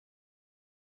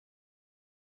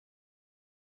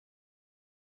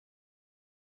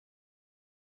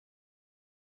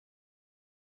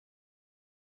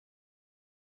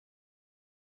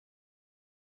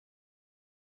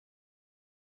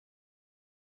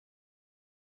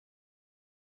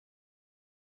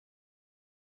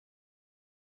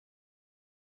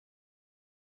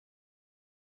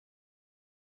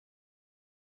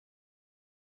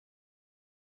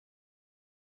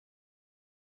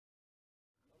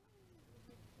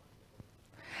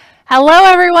Hello,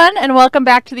 everyone, and welcome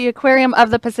back to the Aquarium of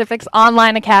the Pacific's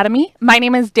Online Academy. My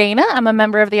name is Dana. I'm a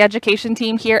member of the education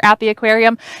team here at the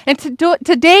Aquarium. And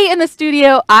today in the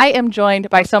studio, I am joined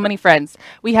by so many friends.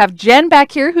 We have Jen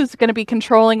back here, who's going to be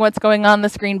controlling what's going on the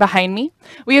screen behind me.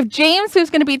 We have James, who's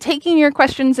going to be taking your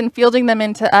questions and fielding them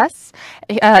into us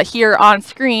here on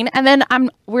screen. And then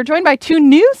we're joined by two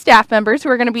new staff members who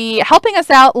are going to be helping us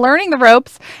out, learning the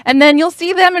ropes. And then you'll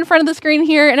see them in front of the screen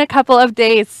here in a couple of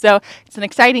days. So it's an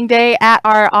exciting day at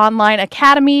our online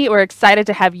academy. We're excited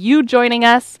to have you joining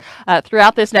us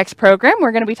throughout this next program.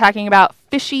 We're going to be talking about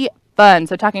Fishy Fun.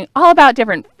 So talking all about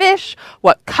different fish,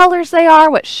 what colors they are,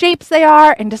 what shapes they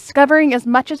are, and discovering as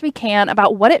much as we can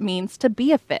about what it means to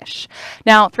be a fish.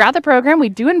 Now, throughout the program, we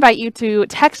do invite you to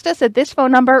text us at this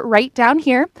phone number right down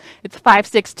here. It's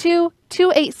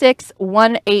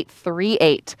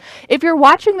 562-286-1838. If you're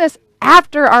watching this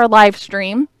after our live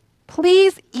stream,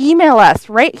 please email us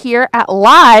right here at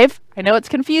live. I know it's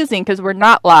confusing because we're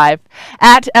not live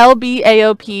at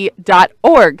lbaop.org.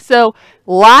 So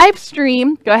live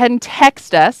stream, go ahead and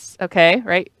text us. Okay,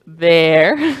 right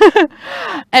there.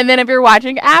 And then if you're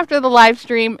watching after the live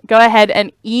stream, go ahead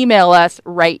and email us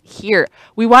right here.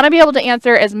 We want to be able to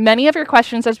answer as many of your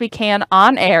questions as we can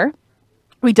on air.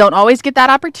 We don't always get that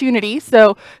opportunity,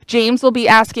 so James will be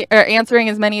answering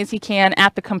as many as he can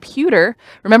at the computer.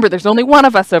 Remember, there's only one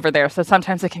of us over there, so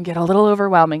sometimes it can get a little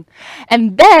overwhelming.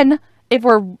 And then, if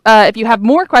you have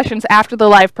more questions after the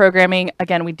live programming,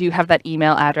 again, we do have that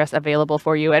email address available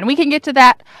for you, and we can get to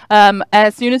that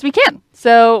as soon as we can.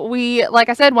 So we, like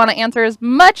I said, want to answer as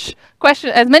many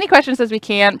questions as we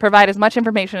can, provide as much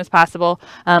information as possible.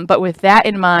 But with that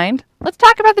in mind, let's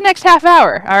talk about the next half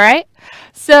hour, all right?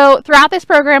 So throughout this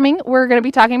programming, we're going to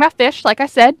be talking about fish, like I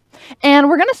said, and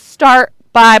we're going to start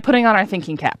by putting on our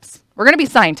thinking caps. We're going to be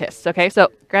scientists, okay?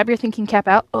 So grab your thinking cap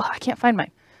out. Oh, I can't find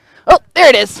mine. Oh, there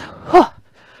it is. Oh.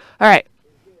 All right.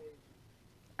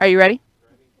 Are you ready?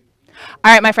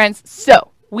 All right, my friends.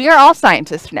 So we are all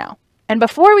scientists now. And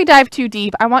before we dive too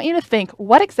deep, I want you to think,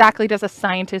 what exactly does a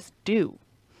scientist do?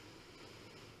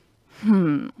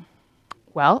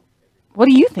 Well, what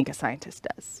do you think a scientist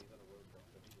does?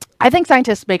 I think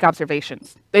scientists make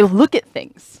observations. They look at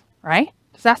things, right?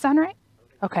 Does that sound right?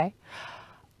 Okay.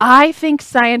 I think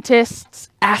scientists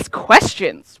ask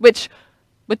questions, which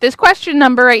with this question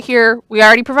number right here, we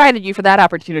already provided you for that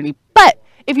opportunity. But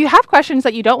if you have questions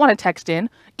that you don't want to text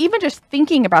in, even just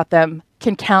thinking about them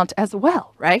can count as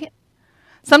well, right?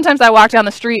 Sometimes I walk down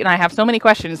the street and I have so many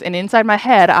questions, and inside my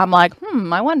head, I'm like,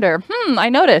 I wonder, I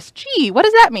noticed, gee, what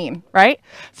does that mean, right?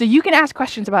 So you can ask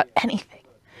questions about anything.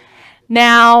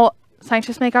 Now,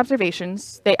 scientists make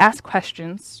observations, they ask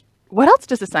questions. What else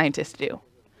does a scientist do?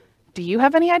 Do you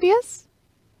have any ideas?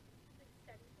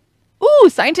 Ooh,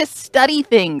 scientists study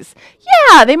things.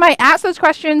 Yeah, they might ask those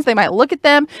questions, they might look at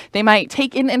them, they might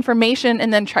take in information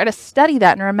and then try to study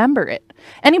that and remember it.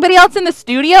 Anybody else in the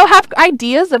studio have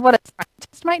ideas of what a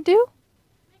scientist might do?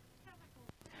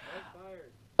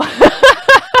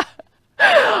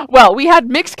 Well, we had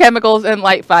mixed chemicals and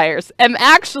light fires. And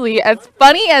actually, as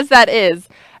funny as that is,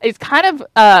 it's kind of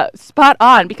spot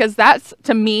on, because that's,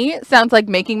 to me, sounds like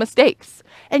making mistakes.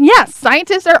 And yes,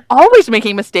 scientists are always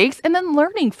making mistakes and then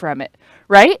learning from it,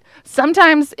 right?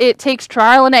 Sometimes it takes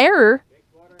trial and error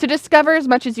to discover as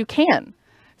much as you can.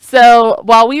 So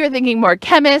while we were thinking more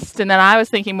chemists and then I was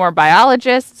thinking more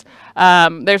biologists,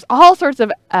 there's all sorts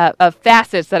of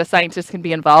facets that a scientist can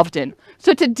be involved in.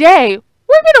 So today,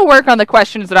 we're going to work on the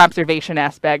questions and observation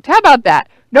aspect. How about that?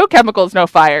 No chemicals, no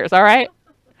fires, all right?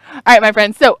 All right, my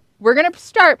friends. So we're going to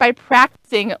start by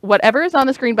practicing whatever is on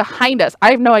the screen behind us.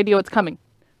 I have no idea what's coming.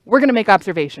 We're going to make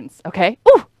observations, okay?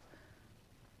 Ooh.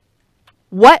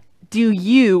 What do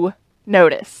you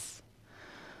notice?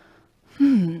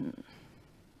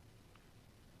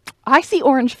 I see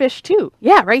orange fish too.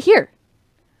 Yeah, right here.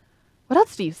 What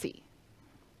else do you see?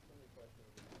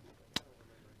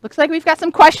 Looks like we've got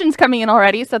some questions coming in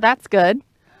already, so that's good.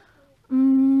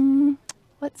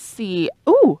 Let's see.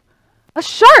 Ooh, a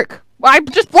shark. Well, I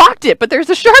just blocked it, but there's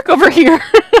a shark over here.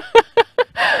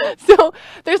 So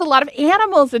there's a lot of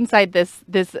animals inside this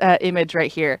image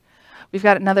right here. We've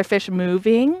got another fish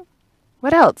moving.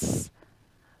 What else?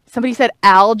 Somebody said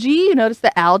algae. You notice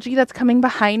the algae that's coming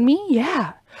behind me?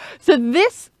 Yeah. So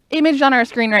this image on our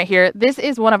screen right here, this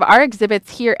is one of our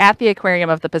exhibits here at the Aquarium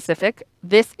of the Pacific.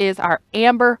 This is our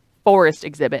amber forest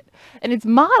exhibit, and it's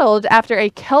modeled after a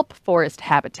kelp forest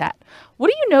habitat. What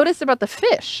do you notice about the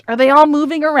fish? Are they all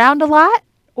moving around a lot,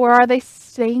 or are they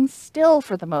staying still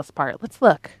for the most part? Let's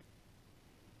look.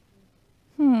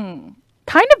 Kind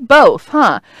of both,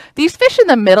 huh? These fish in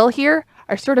the middle here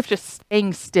are sort of just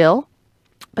staying still.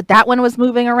 But that one was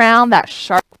moving around. That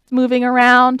shark was moving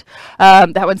around.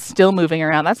 That one's still moving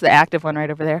around. That's the active one right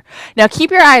over there. Now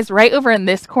keep your eyes right over in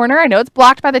this corner. I know it's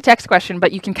blocked by the text question,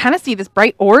 but you can kind of see this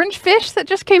bright orange fish that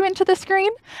just came into the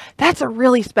screen. That's a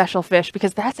really special fish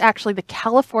because that's actually the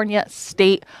California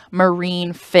state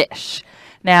marine fish.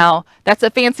 Now, that's a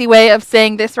fancy way of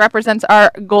saying this represents our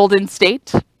golden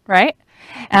state, right?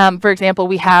 For example,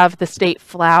 we have the state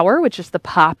flower, which is the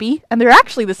poppy, and they're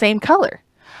actually the same color.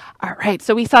 All right,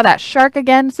 so we saw that shark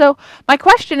again. So my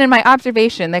question and my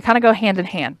observation, they kind of go hand in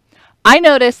hand. I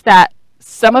noticed that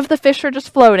some of the fish are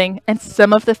just floating and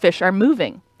some of the fish are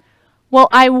moving. Well,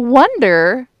 I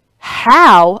wonder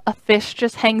how a fish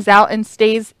just hangs out and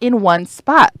stays in one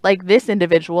spot, like this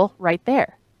individual right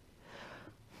there.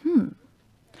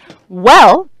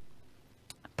 Well,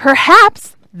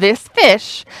 perhaps this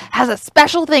fish has a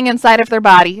special thing inside of their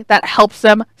body that helps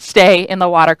them stay in the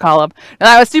water column. Now,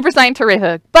 that was super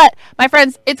scientific, but my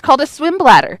friends, it's called a swim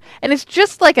bladder. And it's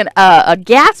just like a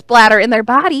gas bladder in their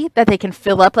body that they can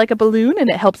fill up like a balloon and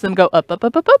it helps them go up, up,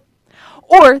 up, up, up.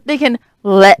 Or they can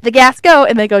let the gas go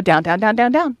and they go down, down, down,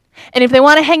 down, down. And if they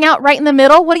want to hang out right in the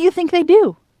middle, what do you think they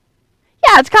do?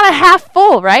 Yeah, it's kind of half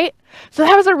full, right? So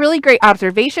that was a really great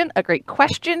observation, a great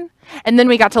question. And then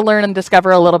we got to learn and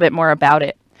discover a little bit more about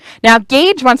it. Now,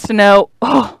 Gage wants to know,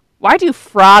 why do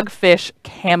frogfish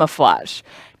camouflage?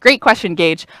 Great question,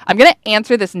 Gage. I'm going to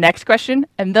answer this next question,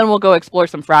 and then we'll go explore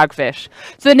some frogfish.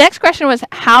 So the next question was,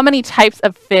 how many types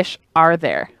of fish are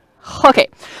there? Okay,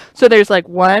 so there's like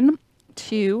 1,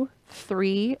 2,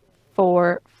 3,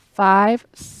 4, 5,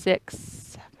 6,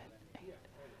 7, 8,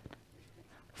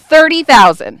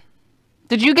 30,000.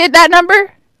 Did you get that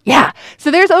number? Yeah,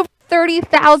 so there's over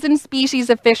 30,000 species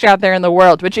of fish out there in the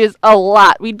world, which is a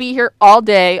lot. We'd be here all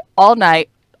day, all night,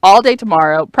 all day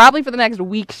tomorrow, probably for the next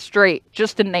week straight,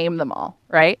 just to name them all,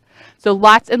 right? So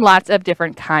lots and lots of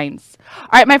different kinds. All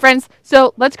right, my friends,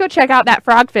 so let's go check out that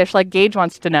frogfish like Gage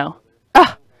wants to know.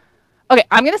 Okay,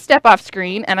 I'm going to step off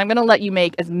screen, and I'm going to let you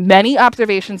make as many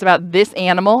observations about this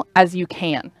animal as you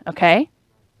can, okay?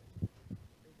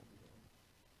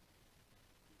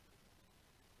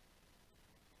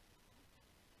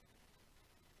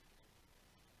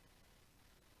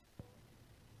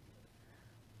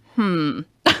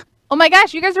 Oh my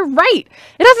gosh, you guys are right.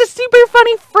 It has a super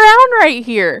funny frown right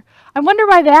here. I wonder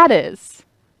why that is.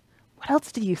 What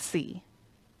else do you see?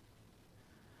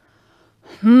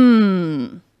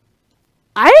 I'm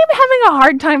having a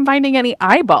hard time finding any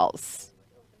eyeballs.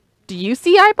 Do you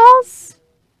see eyeballs?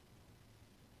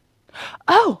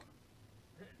 Oh,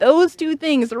 those two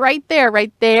things right there.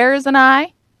 Right there is an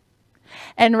eye.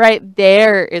 And right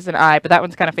there is an eye, but that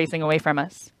one's kind of facing away from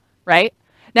us, right?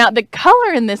 Now, the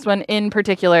color in this one in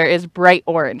particular is bright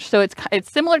orange. So it's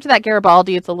similar to that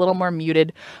Garibaldi. It's a little more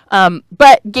muted.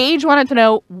 But Gage wanted to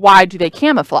know, why do they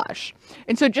camouflage?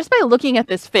 And so just by looking at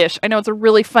this fish, I know it's a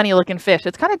really funny looking fish.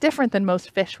 It's kind of different than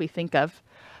most fish we think of.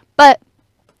 But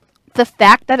the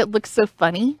fact that it looks so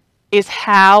funny is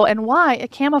how and why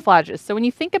it camouflages. So when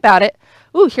you think about it,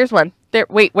 ooh, here's one. There,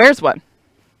 wait, where's one?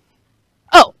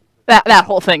 Oh. That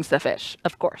whole thing's the fish,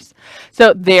 of course.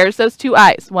 So there's those two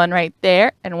eyes, one right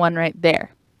there and one right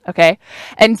there, okay?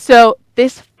 And so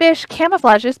this fish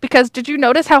camouflages because did you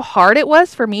notice how hard it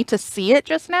was for me to see it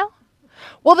just now?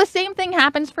 Well, the same thing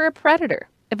happens for a predator.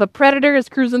 If a predator is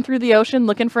cruising through the ocean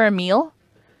looking for a meal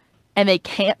and they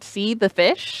can't see the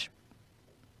fish,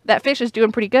 that fish is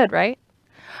doing pretty good, right?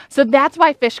 So that's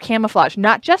why fish camouflage,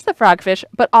 not just the frogfish,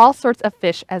 but all sorts of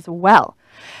fish as well.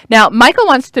 Now, Michael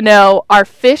wants to know, why are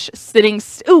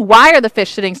the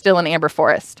fish sitting still in amber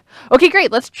forest? Okay,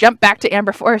 great. Let's jump back to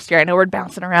amber forest here. I know we're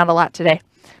bouncing around a lot today.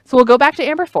 So we'll go back to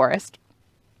amber forest.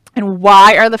 And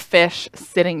why are the fish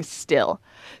sitting still?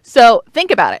 So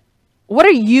think about it. What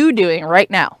are you doing right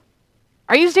now?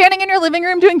 Are you standing in your living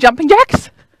room doing jumping jacks?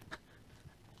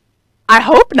 I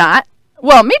hope not.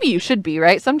 Well, maybe you should be,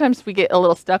 right? Sometimes we get a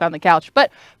little stuck on the couch.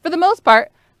 But for the most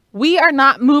part, we are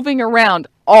not moving around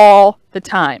all the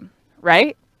time,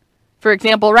 right? For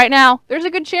example, right now, there's a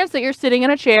good chance that you're sitting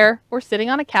in a chair or sitting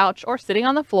on a couch or sitting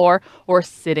on the floor or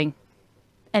sitting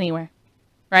anywhere,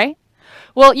 right?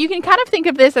 Well, you can kind of think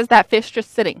of this as that fish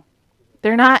just sitting.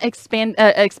 They're not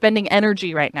expending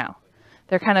energy right now.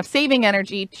 They're kind of saving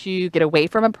energy to get away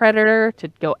from a predator, to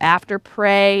go after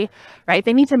prey, right?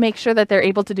 They need to make sure that they're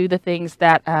able to do the things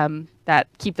that, that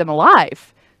keep them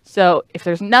alive. So if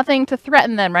there's nothing to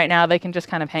threaten them right now, they can just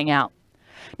kind of hang out.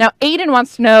 Now, Aiden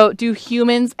wants to know, do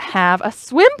humans have a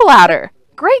swim bladder?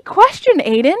 Great question,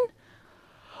 Aiden.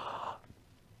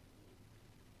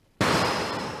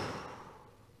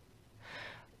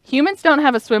 Humans don't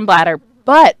have a swim bladder,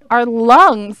 But our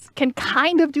lungs can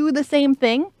kind of do the same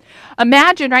thing.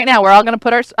 Imagine right now we're all going to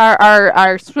put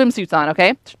our swimsuits on, okay?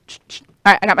 All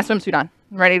right, I got my swimsuit on.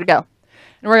 I'm ready to go.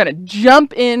 And we're going to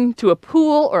jump into a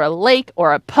pool or a lake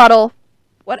or a puddle,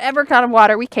 whatever kind of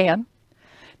water we can.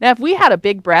 Now, if we had a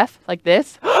big breath like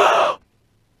this,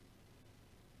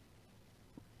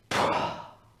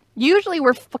 usually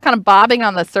we're kind of bobbing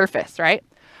on the surface, right?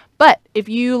 But if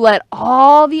you let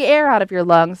all the air out of your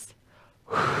lungs,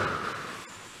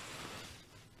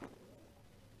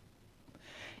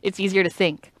 it's easier to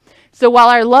sink. So while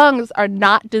our lungs are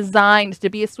not designed to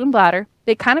be a swim bladder,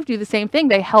 they kind of do the same thing.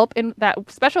 They help in that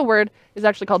special word is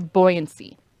actually called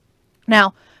buoyancy.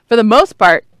 Now, for the most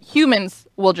part, humans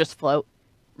will just float,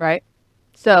 right?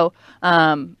 So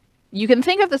you can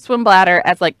think of the swim bladder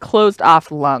as like closed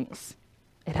off lungs.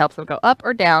 It helps them go up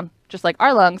or down, just like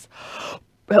our lungs.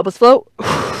 Help us float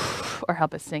or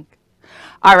help us sink.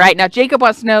 All right, now Jacob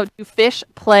wants to know, do fish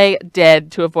play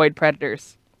dead to avoid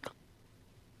predators?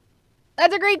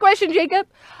 That's a great question, Jacob.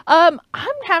 I'm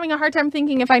having a hard time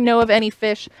thinking if I know of any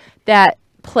fish that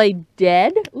play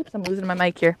dead. Oops, I'm losing my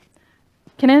mic here.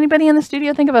 Can anybody in the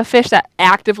studio think of a fish that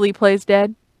actively plays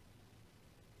dead?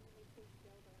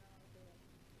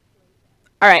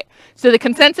 All right, so the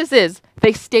consensus is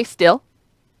they stay still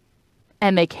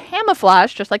and they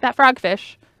camouflage just like that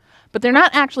frogfish, but they're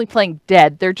not actually playing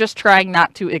dead. They're just trying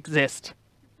not to exist.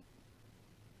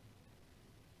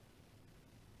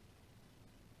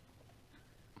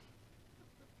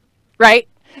 Right?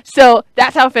 So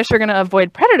that's how fish are going to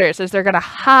avoid predators, is they're going to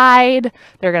hide,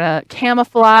 they're going to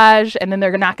camouflage, and then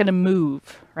they're not going to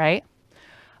move, right?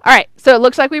 All right, so it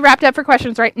looks like we wrapped up for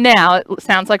questions right now. It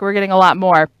sounds like we're getting a lot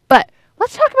more, but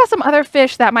let's talk about some other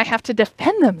fish that might have to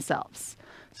defend themselves.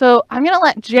 So I'm going to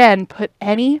let Jen put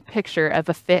any picture of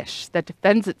a fish that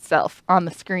defends itself on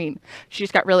the screen. She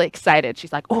just got really excited.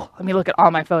 She's like, oh, let me look at all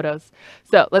my photos.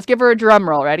 So let's give her a drum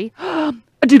roll. Ready?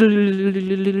 Keep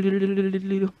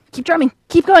drumming.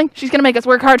 Keep going. She's going to make us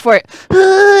work hard for it.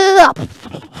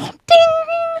 Ding!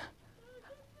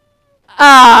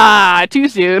 Ah, too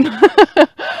soon.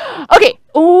 Okay.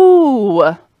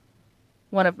 Ooh,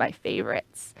 one of my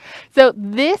favorites. So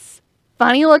this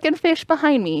funny looking fish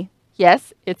behind me,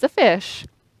 yes, it's a fish.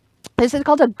 This is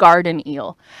called a garden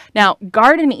eel. Now,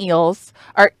 garden eels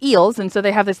are eels, and so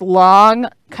they have this long,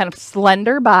 kind of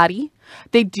slender body.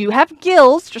 They do have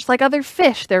gills, just like other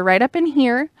fish. They're right up in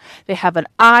here. They have an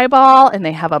eyeball, and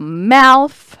they have a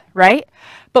mouth, right?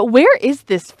 But where is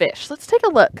this fish? Let's take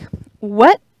a look.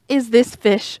 What is this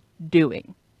fish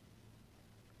doing?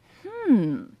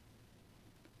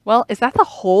 Well, is that the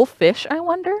whole fish, I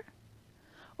wonder?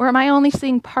 Or am I only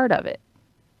seeing part of it?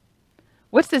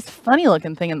 What's this funny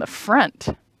looking thing in the front?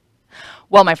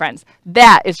 Well, my friends,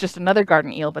 that is just another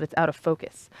garden eel, but it's out of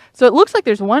focus. So it looks like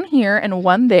there's one here and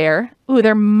one there. Ooh,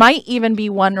 there might even be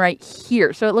one right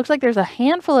here. So it looks like there's a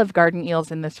handful of garden eels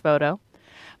in this photo,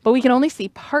 but we can only see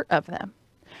part of them.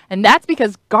 And that's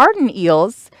because garden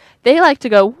eels, they like to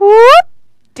go whoop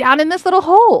down in this little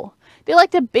hole. They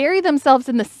like to bury themselves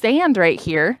in the sand right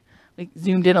here. We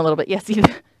zoomed in a little bit. Yes, see,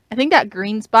 I think that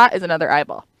green spot is another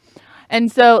eyeball.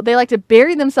 And so they like to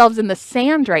bury themselves in the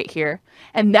sand right here.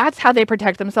 And that's how they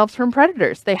protect themselves from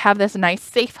predators. They have this nice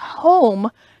safe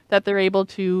home that they're able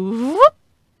to whoop,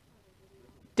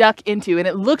 duck into. And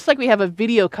it looks like we have a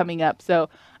video coming up. So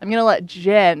I'm going to let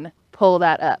Jen pull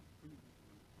that up.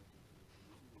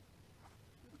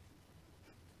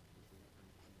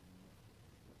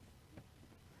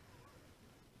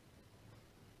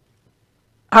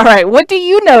 All right, what do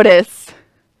you notice?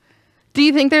 Do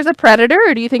you think there's a predator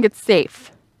or do you think it's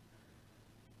safe?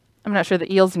 I'm not sure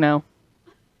the eels know.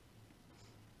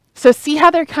 So see how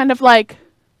they're kind of like,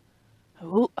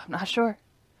 oh, I'm not sure.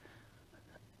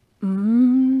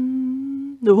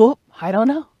 Nope, I don't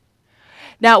know.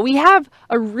 Now we have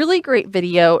a really great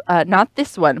video, not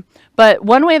this one, but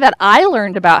one way that I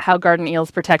learned about how garden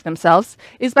eels protect themselves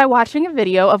is by watching a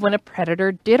video of when a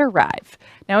predator did arrive.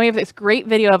 Now we have this great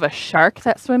video of a shark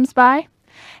that swims by,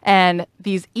 and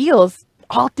these eels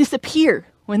all disappear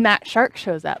when that shark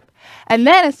shows up. And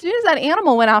then as soon as that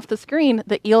animal went off the screen,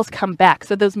 the eels come back.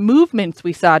 So those movements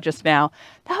we saw just now,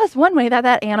 that was one way that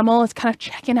that animal is kind of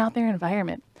checking out their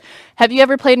environment. Have you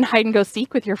ever played in hide and go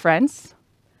seek with your friends?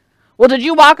 Well, did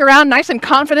you walk around nice and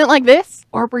confident like this?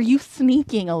 Or were you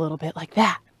sneaking a little bit like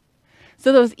that?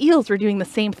 So those eels were doing the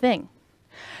same thing.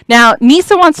 Now,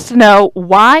 Nisa wants to know,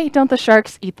 why don't the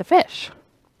sharks eat the fish?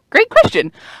 Great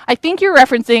question. I think you're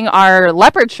referencing our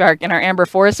leopard shark in our Amber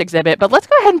Forest exhibit, but let's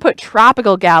go ahead and put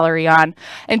Tropical Gallery on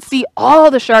and see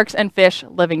all the sharks and fish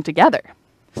living together.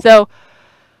 So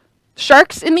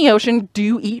sharks in the ocean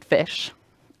do eat fish.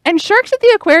 And sharks at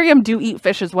the aquarium do eat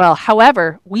fish as well.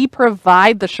 However, we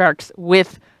provide the sharks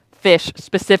with fish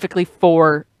specifically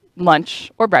for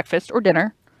lunch or breakfast or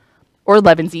dinner or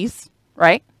levensies,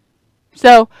 right?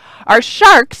 So our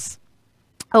sharks,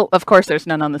 oh, of course there's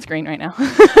none on the screen right now.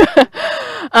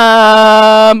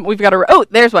 We've got oh,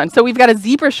 there's one. So we've got a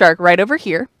zebra shark right over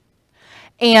here.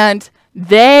 And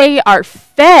they are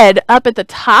fed up at the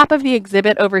top of the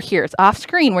exhibit over here. It's off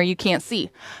screen where you can't see.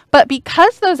 But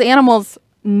because those animals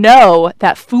know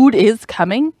that food is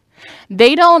coming,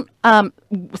 they don't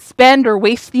spend or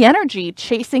waste the energy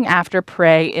chasing after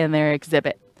prey in their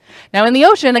exhibit. Now in the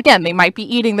ocean, again, they might be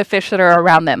eating the fish that are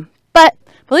around them. But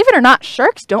believe it or not,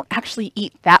 sharks don't actually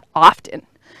eat that often.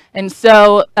 And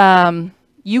so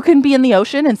you can be in the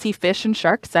ocean and see fish and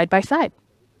sharks side by side.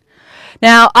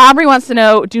 Now, Aubrey wants to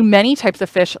know, do many types of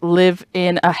fish live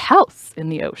in a house in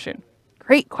the ocean?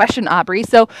 Great question, Aubrey.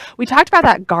 So we talked about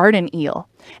that garden eel,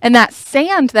 and that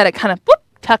sand that it kind of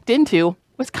tucked into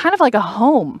was kind of like a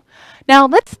home. Now,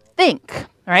 let's think,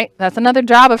 all right? That's another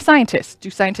job of scientists. Do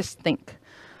scientists think?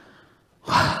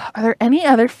 Are there any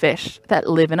other fish that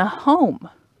live in a home?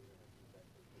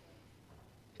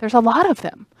 There's a lot of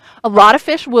them. A lot of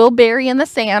fish will bury in the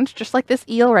sand, just like this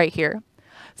eel right here.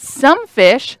 Some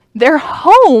fish, their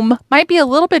home might be a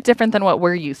little bit different than what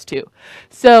we're used to.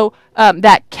 So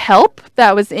that kelp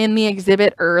that was in the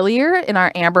exhibit earlier, in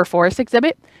our amber forest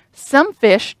exhibit, some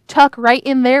fish tuck right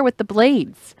in there with the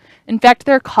blades. In fact,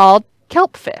 they're called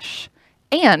kelp fish.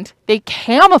 And they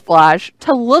camouflage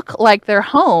to look like their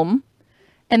home,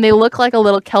 and they look like a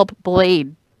little kelp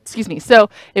blade. Excuse me. So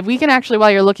if we can actually,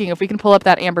 while you're looking, if we can pull up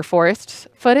that amber forest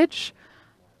footage,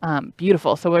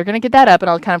 beautiful. So we're going to get that up, and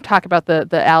I'll kind of talk about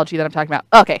the algae that I'm talking about.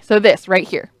 Okay, so this right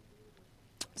here.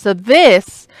 So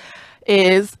this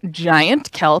is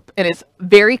giant kelp, and it's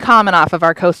very common off of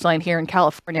our coastline here in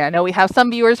California. I know we have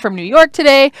some viewers from New York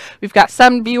today. We've got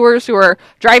some viewers who are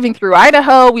driving through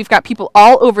Idaho. We've got people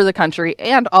all over the country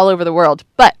and all over the world.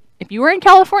 But if you were in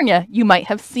California, you might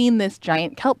have seen this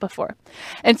giant kelp before.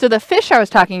 And so the fish I was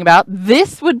talking about,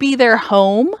 this would be their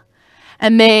home,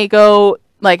 and they go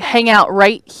like hang out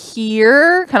right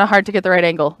here. Kind of hard to get the right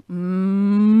angle.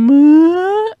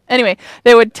 Anyway,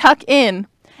 they would tuck in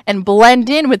and blend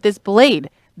in with this blade.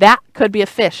 That could be a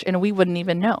fish, and we wouldn't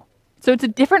even know. So it's a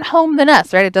different home than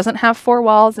us, right? It doesn't have four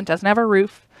walls. It doesn't have a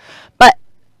roof, but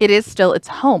it is still its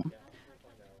home.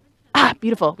 Ah,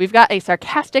 beautiful. We've got a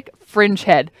sarcastic fringe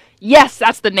head. Yes,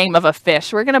 that's the name of a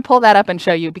fish. We're going to pull that up and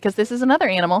show you because this is another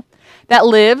animal that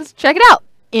lives, check it out,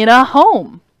 in a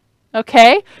home.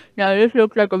 Okay? Now, this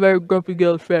looks like a very grumpy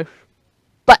gilled fish.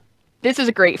 But this is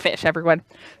a great fish, everyone.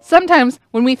 Sometimes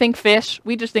when we think fish,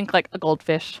 we just think like a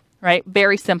goldfish, right?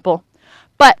 Very simple.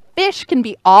 But fish can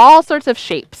be all sorts of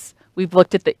shapes. We've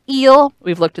looked at the eel,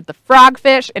 we've looked at the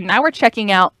frogfish, and now we're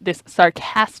checking out this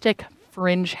sarcastic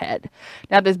fringe head.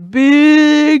 Now, this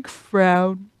big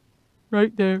frown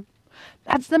right there,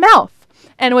 that's the mouth.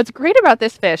 And what's great about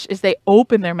this fish is they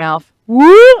open their mouth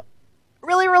really,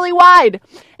 really wide.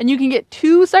 And you can get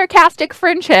two sarcastic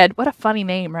fringe head, what a funny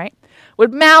name, right?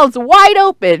 With mouths wide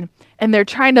open, and they're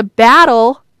trying to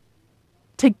battle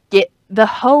to get the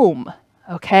home,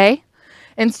 okay?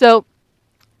 And so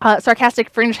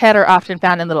sarcastic fringe head are often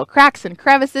found in little cracks and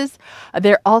crevices.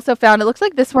 They're also found, it looks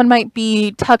like this one might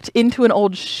be tucked into an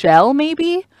old shell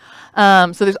maybe.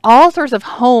 So there's all sorts of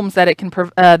homes that it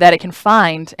can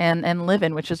find and live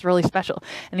in, which is really special.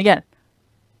 And again,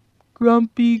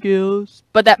 grumpy gills,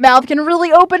 but that mouth can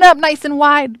really open up nice and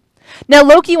wide. Now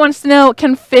Loki wants to know,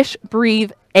 can fish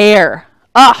breathe air?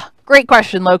 Ah, great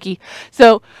question, Loki.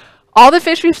 So all the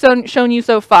fish we've shown you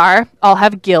so far all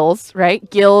have gills, right?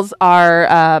 Gills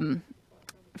are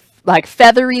like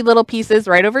feathery little pieces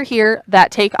right over here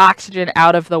that take oxygen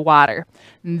out of the water.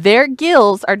 Their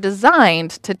gills are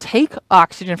designed to take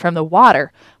oxygen from the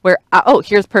water where, oh,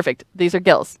 here's perfect. These are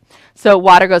gills. So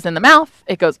water goes in the mouth,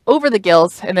 it goes over the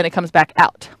gills, and then it comes back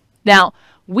out. Now,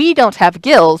 we don't have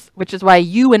gills, which is why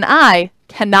you and I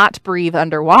cannot breathe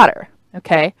underwater,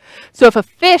 okay? So if a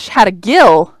fish had a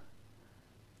gill,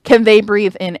 can they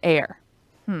breathe in air?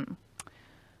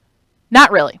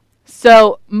 Not really.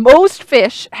 So most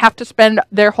fish have to spend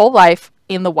their whole life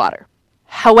in the water.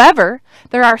 However,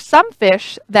 there are some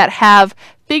fish that have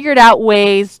figured out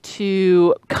ways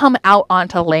to come out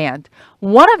onto land.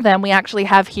 One of them we actually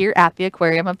have here at the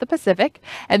Aquarium of the Pacific,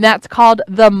 and that's called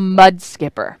the mud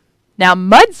skipper. Now,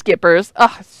 mud skippers,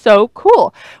 oh, so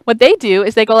cool. What they do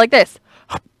is they go like this.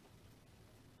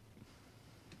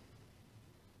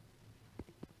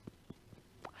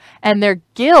 And their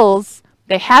gills,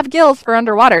 they have gills for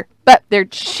underwater, but their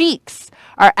cheeks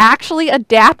are actually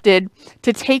adapted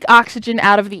to take oxygen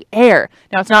out of the air.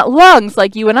 Now, it's not lungs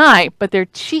like you and I, but their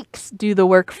cheeks do the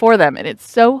work for them. And it's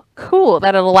so cool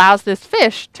that it allows this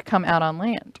fish to come out on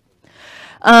land.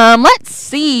 Let's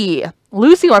see.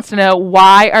 Lucy wants to know,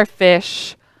 why are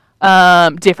fish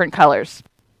different colors?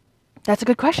 That's a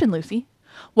good question, Lucy.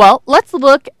 Well, let's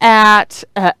look at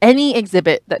any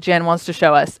exhibit that Jen wants to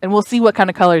show us, and we'll see what kind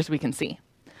of colors we can see.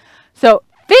 So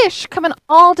fish come in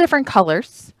all different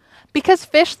colors because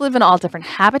fish live in all different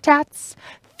habitats.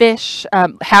 Fish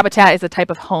habitat is a type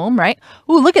of home, right?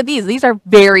 Ooh, look at these. These are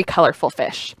very colorful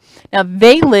fish. Now,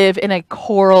 they live in a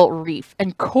coral reef,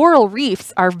 and coral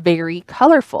reefs are very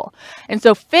colorful. And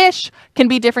so fish can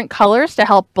be different colors to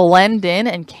help blend in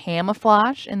and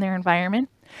camouflage in their environment.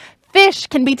 Fish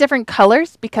can be different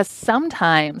colors because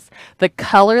sometimes the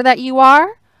color that you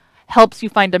are helps you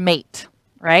find a mate,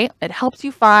 right? It helps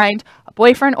you find a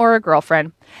boyfriend or a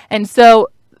girlfriend. And so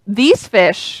these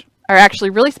fish are actually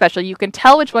really special. You can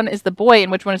tell which one is the boy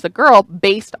and which one is the girl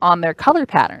based on their color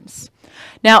patterns.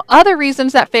 Now, other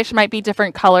reasons that fish might be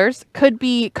different colors could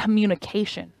be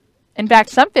communication. In fact,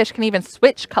 some fish can even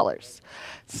switch colors.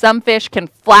 Some fish can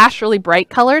flash really bright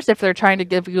colors if they're trying to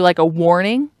give you like a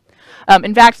warning.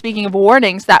 In fact, speaking of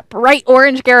warnings, that bright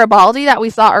orange Garibaldi that we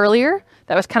saw earlier,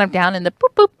 that was kind of down in the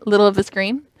boop boop little of the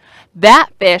screen, that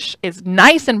fish is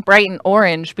nice and bright and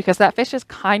orange because that fish is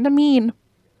kind of mean.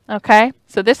 Okay,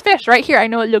 so this fish right here, I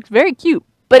know it looks very cute,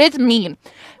 but it's mean.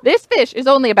 This fish is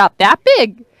only about that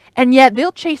big, and yet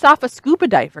they'll chase off a scuba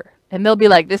diver, and they'll be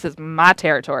like, this is my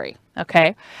territory,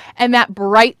 okay? And that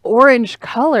bright orange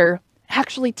color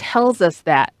actually tells us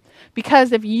that,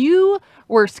 because if you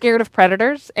were scared of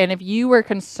predators, and if you were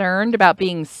concerned about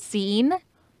being seen,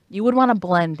 you would want to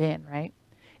blend in, right?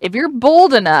 If you're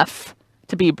bold enough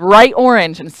to be bright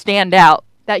orange and stand out,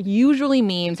 that usually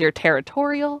means you're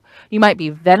territorial. You might be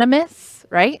venomous,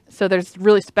 right? So there's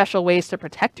really special ways to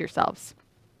protect yourselves.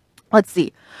 Let's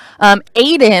see.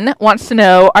 Aiden wants to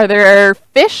know, are there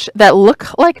fish that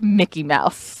look like Mickey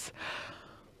Mouse?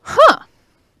 Huh.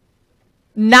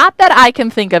 Not that I can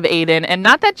think of, Aiden, and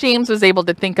not that James was able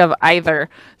to think of either.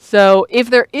 So if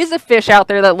there is a fish out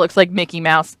there that looks like Mickey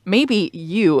Mouse, maybe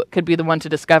you could be the one to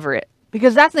discover it,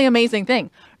 because that's the amazing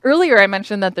thing. Earlier, I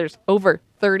mentioned that there's over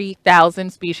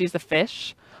 30,000 species of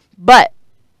fish, but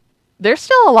there's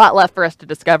still a lot left for us to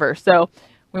discover. So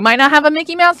we might not have a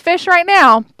Mickey Mouse fish right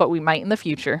now, but we might in the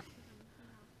future.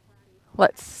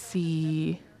 Let's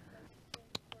see.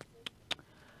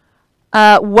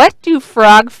 What do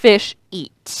frogfish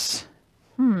eat?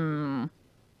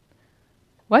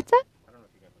 What's that?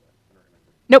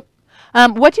 Nope.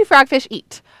 What do frogfish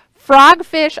eat?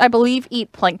 Frogfish, I believe,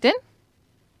 eat plankton.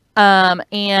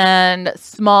 And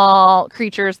small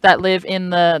creatures that live in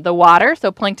the water.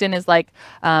 So plankton is like,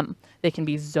 they can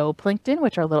be zooplankton,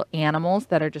 which are little animals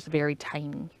that are just very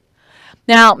tiny.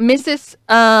 Now, is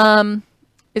that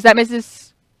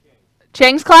Mrs.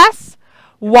 Chang's class?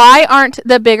 Why aren't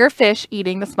the bigger fish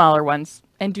eating the smaller ones?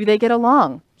 And do they get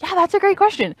along? Yeah, that's a great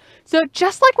question. So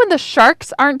just like when the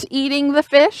sharks aren't eating the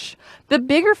fish, the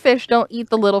bigger fish don't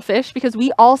eat the little fish because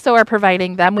we also are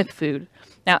providing them with food.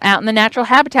 Now, out in the natural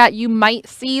habitat, you might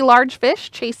see large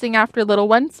fish chasing after little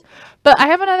ones. But I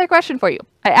have another question for you.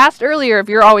 I asked earlier if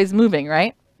you're always moving,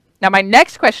 right? Now, my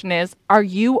next question is, are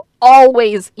you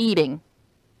always eating?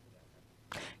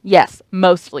 Yes,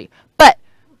 mostly. But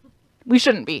we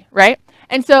shouldn't be, right?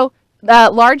 And so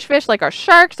large fish like our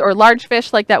sharks, or large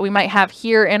fish like that we might have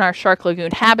here in our shark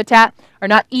lagoon habitat, are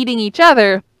not eating each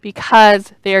other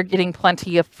because they are getting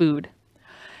plenty of food.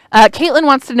 Caitlin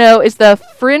wants to know, is the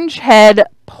fringe head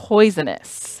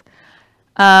poisonous?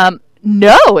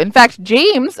 No. In fact,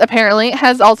 James apparently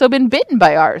has also been bitten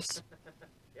by ours.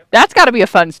 That's got to be a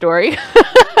fun story.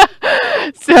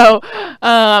 So,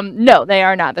 no, they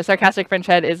are not. The sarcastic fringe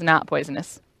head is not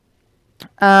poisonous.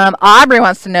 Aubrey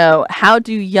wants to know, how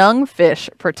do young fish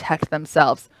protect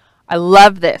themselves? I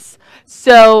love this.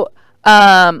 So,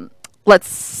 let's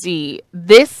see.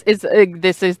 This is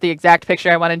the exact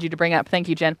picture I wanted you to bring up. Thank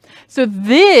you, Jen. So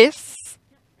this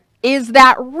is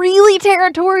that really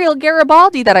territorial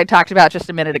Garibaldi that I talked about just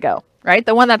a minute ago, right?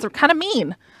 The one that's kind of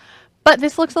mean. But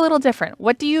this looks a little different.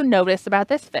 What do you notice about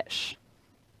this fish?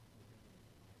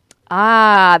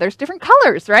 Ah, there's different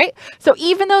colors, right? So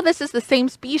even though this is the same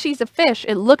species of fish,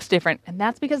 it looks different. And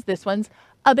that's because this one's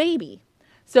a baby.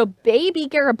 So baby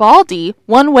Garibaldi,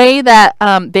 one way that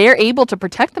they're able to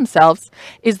protect themselves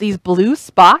is these blue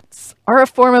spots are a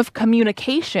form of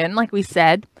communication, like we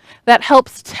said, that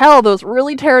helps tell those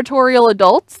really territorial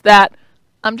adults that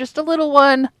I'm just a little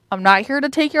one. I'm not here to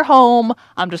take you home.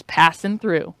 I'm just passing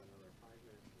through.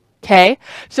 Okay,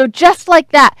 so just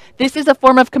like that, this is a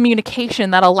form of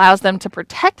communication that allows them to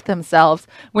protect themselves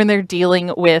when they're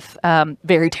dealing with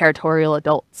very territorial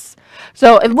adults.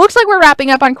 So it looks like we're wrapping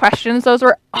up on questions. Those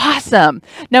were awesome.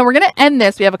 Now we're going to end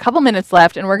this. We have a couple minutes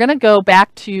left, and we're going to go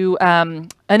back to an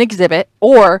exhibit,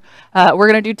 or we're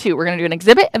going to do two. We're going to do an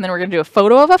exhibit, and then we're going to do a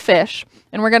photo of a fish,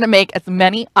 and we're going to make as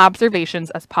many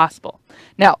observations as possible.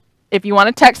 Now, if you want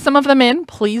to text some of them in,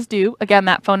 please do. Again,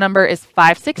 that phone number is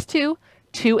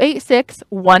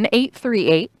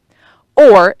 562-286-1838.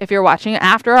 Or if you're watching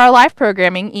after our live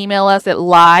programming, email us at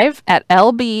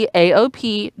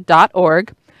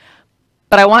live@lbaop.org.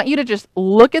 But I want you to just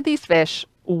look at these fish.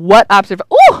 What observe?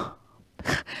 Oh,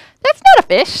 that's not a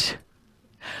fish.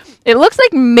 It looks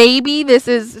like maybe this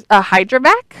is a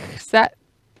hydrovac. Is that?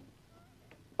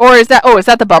 Or is that? Oh, is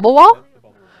that the bubble wall?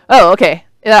 Oh, okay.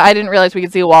 I didn't realize we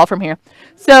could see a wall from here.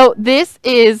 So this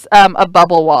is a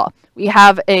bubble wall. We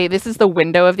have this is the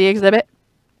window of the exhibit,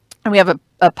 and we have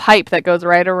a pipe that goes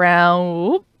right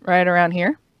around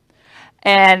here,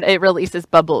 and it releases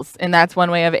bubbles, and that's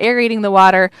one way of aerating the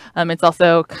water. It's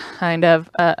also kind of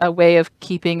a way of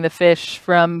keeping the fish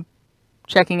from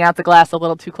checking out the glass a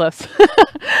little too close. All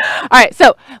right,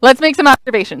 so let's make some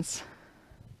observations.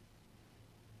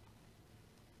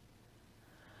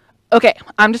 Okay,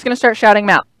 I'm just going to start shouting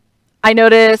them out. I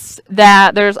notice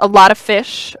that there's a lot of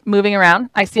fish moving around.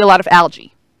 I see a lot of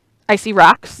algae. I see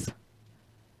rocks.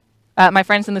 My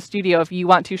friends in the studio, if you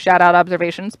want to shout out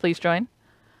observations, please join.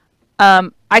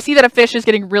 I see that a fish is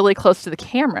getting really close to the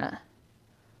camera.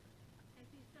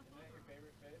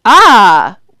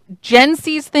 Ah, Jen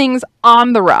sees things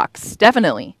on the rocks,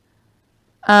 definitely.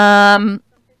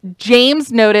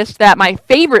 James noticed that my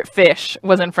favorite fish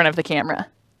was in front of the camera.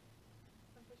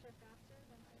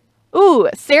 Ooh,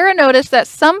 Sarah noticed that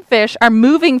some fish are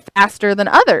moving faster than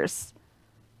others.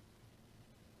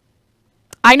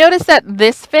 I noticed that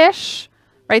this fish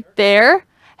right there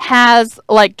has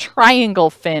like triangle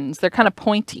fins. They're kind of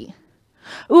pointy.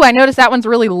 Ooh, I noticed that one's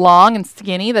really long and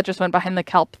skinny that just went behind the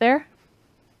kelp there.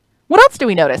 What else do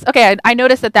we notice? Okay, I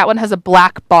noticed that one has a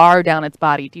black bar down its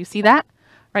body. Do you see that?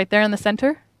 Right there in the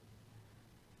center?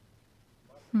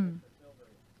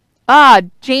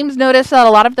 James noticed that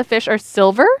a lot of the fish are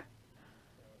silver.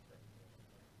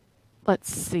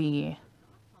 Let's see.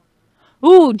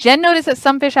 Ooh, Jen noticed that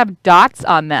some fish have dots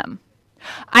on them.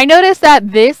 I noticed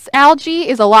that this algae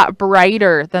is a lot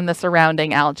brighter than the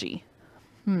surrounding algae.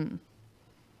 All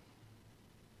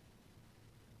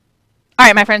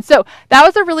right, my friends. So that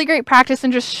was a really great practice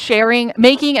in just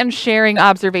making and sharing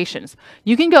observations.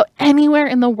 You can go anywhere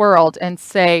in the world and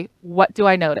say, what do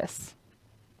I notice?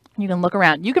 You can look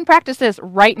around. You can practice this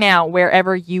right now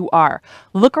wherever you are.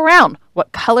 Look around.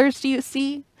 What colors do you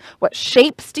see? What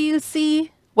shapes do you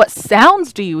see? What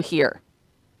sounds do you hear?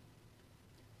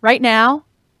 Right now,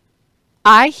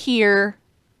 I hear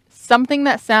something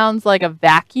that sounds like a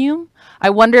vacuum.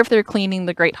 I wonder if they're cleaning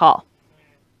the Great Hall,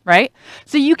 right?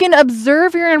 So you can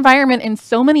observe your environment in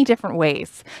so many different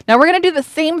ways. Now we're going to do the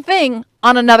same thing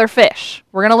on another fish.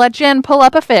 We're going to let Jen pull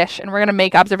up a fish, and we're going to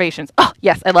make observations. Oh,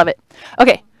 yes, I love it.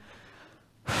 Okay.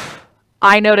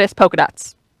 I notice polka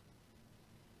dots.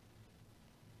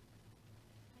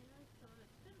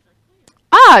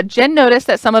 Jen noticed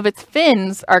that some of its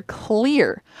fins are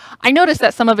clear. I noticed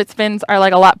that some of its fins are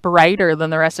like a lot brighter than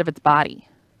the rest of its body.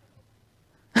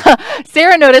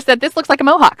 Sarah noticed that this looks like a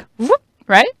mohawk. Whoop,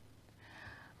 right?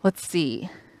 Let's see.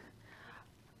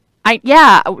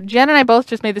 Jen and I both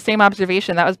just made the same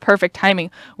observation. That was perfect timing.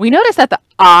 We noticed that the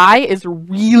eye is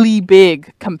really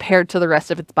big compared to the rest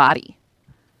of its body.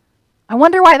 I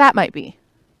wonder why that might be.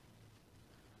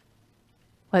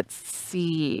 Let's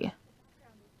see.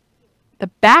 The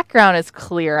background is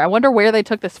clear. I wonder where they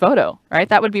took this photo, right?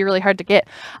 That would be really hard to get.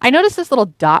 I noticed this little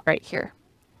dot right here.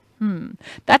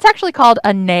 That's actually called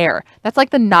a nair. That's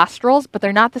like the nostrils, but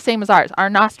they're not the same as ours. Our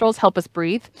nostrils help us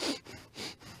breathe.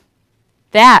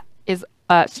 That is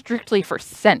strictly for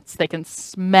sense. They can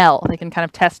smell. They can kind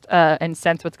of test and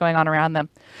sense what's going on around them.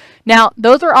 Now,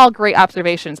 those are all great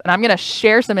observations, and I'm going to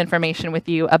share some information with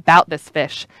you about this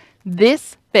fish.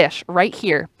 This fish right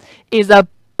here is a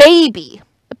baby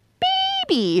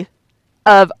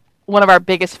of one of our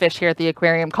biggest fish here at the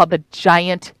aquarium called the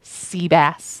giant sea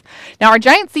bass. Now, our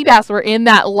giant sea bass were in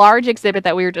that large exhibit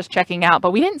that we were just checking out,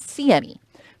 but we didn't see any.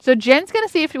 So Jen's going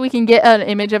to see if we can get an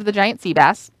image of the giant sea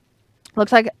bass.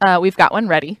 Looks like we've got one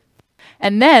ready.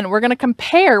 And then we're going to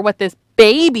compare what this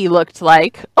baby looked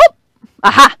like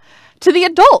to the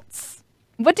adults.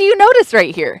 What do you notice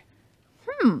right here?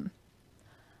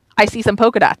 I see some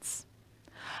polka dots.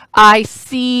 I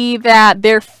see that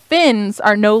their fins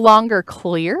are no longer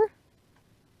clear.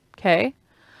 Okay.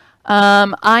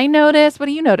 I notice, what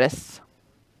do you notice?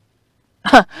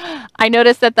 I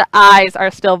notice that the eyes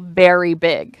are still very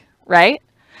big, right?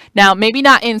 Now, maybe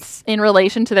not in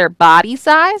relation to their body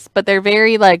size, but they're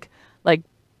very like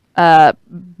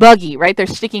buggy, right? They're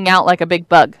sticking out like a big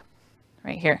bug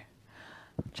right here.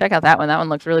 Check out that one. That one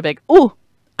looks really big. Ooh,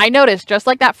 I noticed, just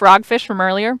like that frogfish from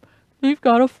earlier, they've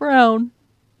got a frown.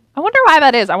 I wonder why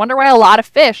that is. I wonder why a lot of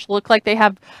fish look like they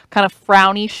have kind of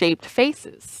frowny shaped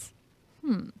faces.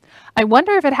 I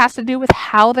wonder if it has to do with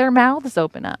how their mouths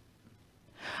open up.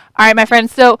 All right, my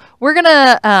friends, so we're going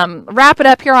to wrap it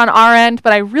up here on our end,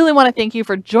 but I really want to thank you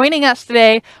for joining us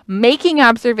today, making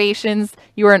observations.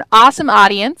 You are an awesome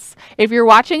audience. If you're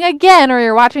watching again or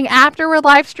you're watching after we're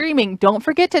live streaming, don't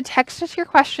forget to text us your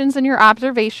questions and your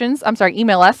observations.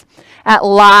 Email us at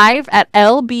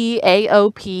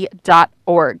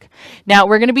live@lbaop.org. Now,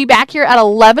 we're going to be back here at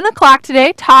 11 o'clock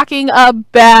today talking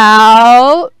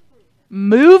about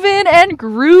Moving and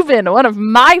Grooving, one of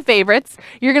my favorites.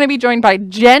 You're going to be joined by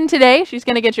Jen today. She's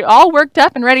going to get you all worked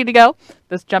up and ready to go.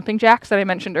 Those jumping jacks that I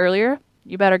mentioned earlier,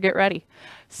 you better get ready.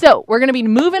 So we're going to be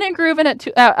moving and grooving at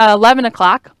 11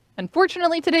 o'clock.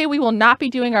 Unfortunately, today we will not be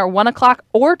doing our 1 o'clock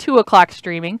or 2 o'clock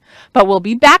streaming, but we'll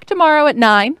be back tomorrow at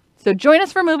 9. So join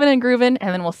us for Moving and Grooving,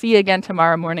 and then we'll see you again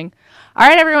tomorrow morning. All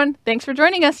right, everyone. Thanks for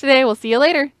joining us today. We'll see you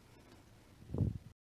later.